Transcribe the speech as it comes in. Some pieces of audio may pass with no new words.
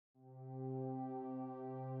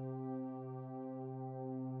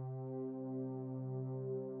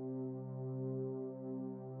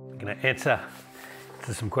going to answer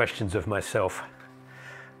to some questions of myself.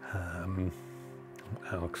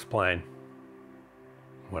 I'll explain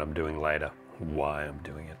what I'm doing later, why I'm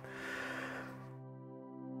doing it.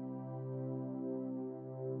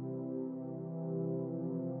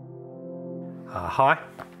 Hi,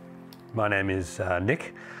 my name is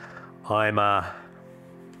Nick. I'm a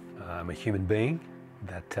human being.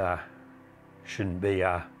 That shouldn't be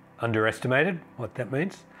underestimated, what that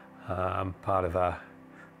means. Part of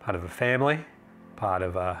a family, part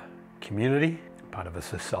of a community, part of a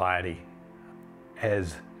society.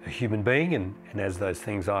 As a human being and as those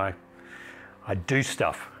things, I do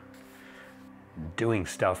stuff. Doing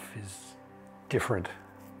stuff is different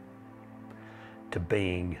to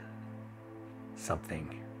being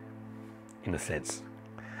something, in a sense.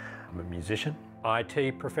 I'm a musician,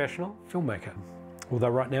 IT professional, filmmaker, although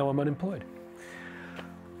right now I'm unemployed.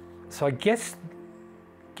 So I guess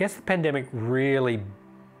the pandemic really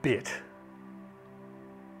bit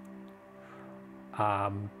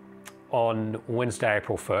on Wednesday,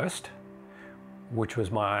 April 1st, which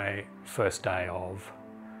was my first day of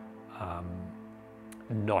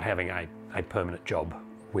not having a permanent job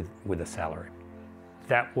with a salary.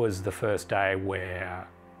 That was the first day where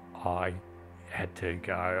I had to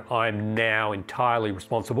go, I'm now entirely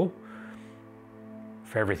responsible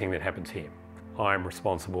for everything that happens here. I'm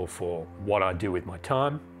responsible for what I do with my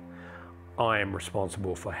time. I am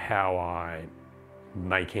responsible for how I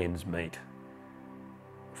make ends meet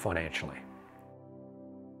financially.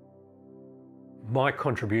 My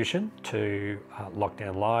contribution to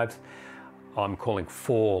Lockdown Lives, I'm calling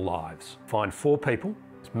 4 lives. Find 4 people,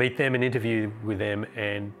 meet them and interview with them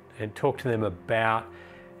and talk to them about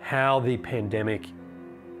how the pandemic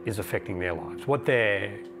is affecting their lives, what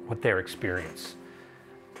their experience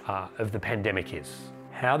of the pandemic is,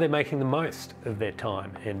 how they're making the most of their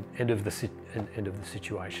time and of the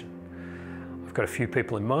situation. I've got a few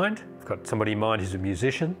people in mind. I've got somebody in mind who's a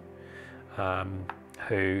musician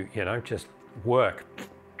who, just work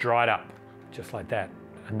dried up, just like that.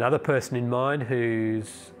 Another person in mind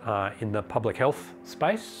who's in the public health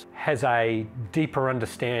space, has a deeper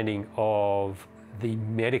understanding of the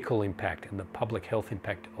medical impact and the public health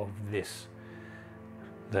impact of this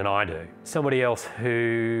than I do. Somebody else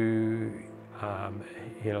who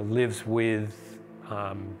lives with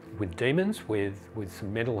demons, with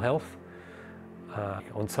some mental health,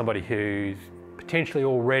 on somebody who's potentially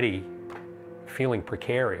already feeling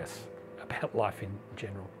precarious about life in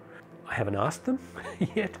general. I haven't asked them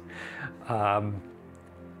yet.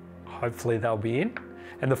 Hopefully they'll be in.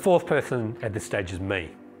 And the 4th person at this stage is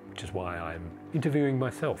me, which is why I'm interviewing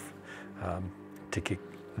myself to kick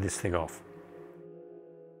this thing off.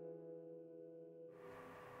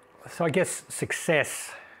 So I guess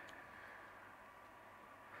success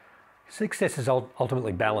is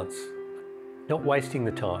ultimately balance. Not wasting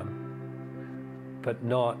the time, but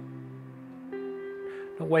not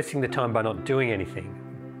wasting the time by not doing anything,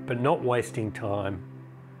 but not wasting time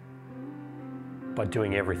by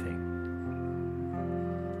doing everything.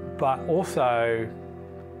 But also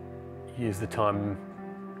use the time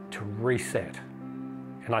to reset.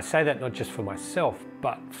 And I say that not just for myself,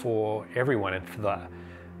 but for everyone and for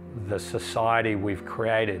the society we've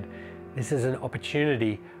created. This is an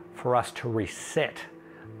opportunity for us to reset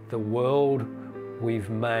the world we've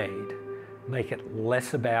made. Make it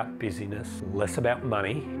less about busyness, less about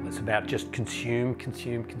money, less about just consume.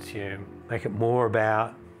 Make it more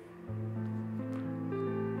about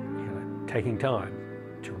taking time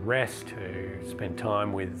to rest, to spend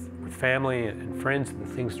time with family and friends and the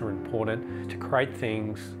things that are important, to create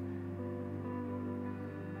things,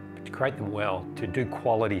 but to create them well, to do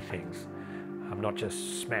quality things, not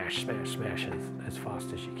just smash as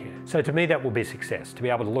fast as you can. So to me that will be success, to be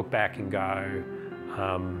able to look back and go,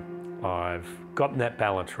 I've gotten that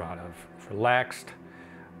balance right. I've relaxed,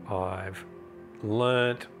 I've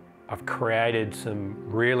learnt, I've created some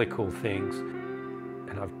really cool things,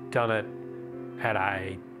 and I've done it at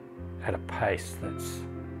a pace that's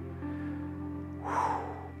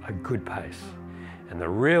a good pace. And the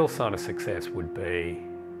real sign of success would be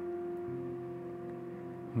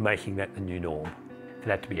making that the new norm. For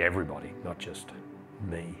that to be everybody, not just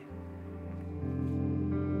me.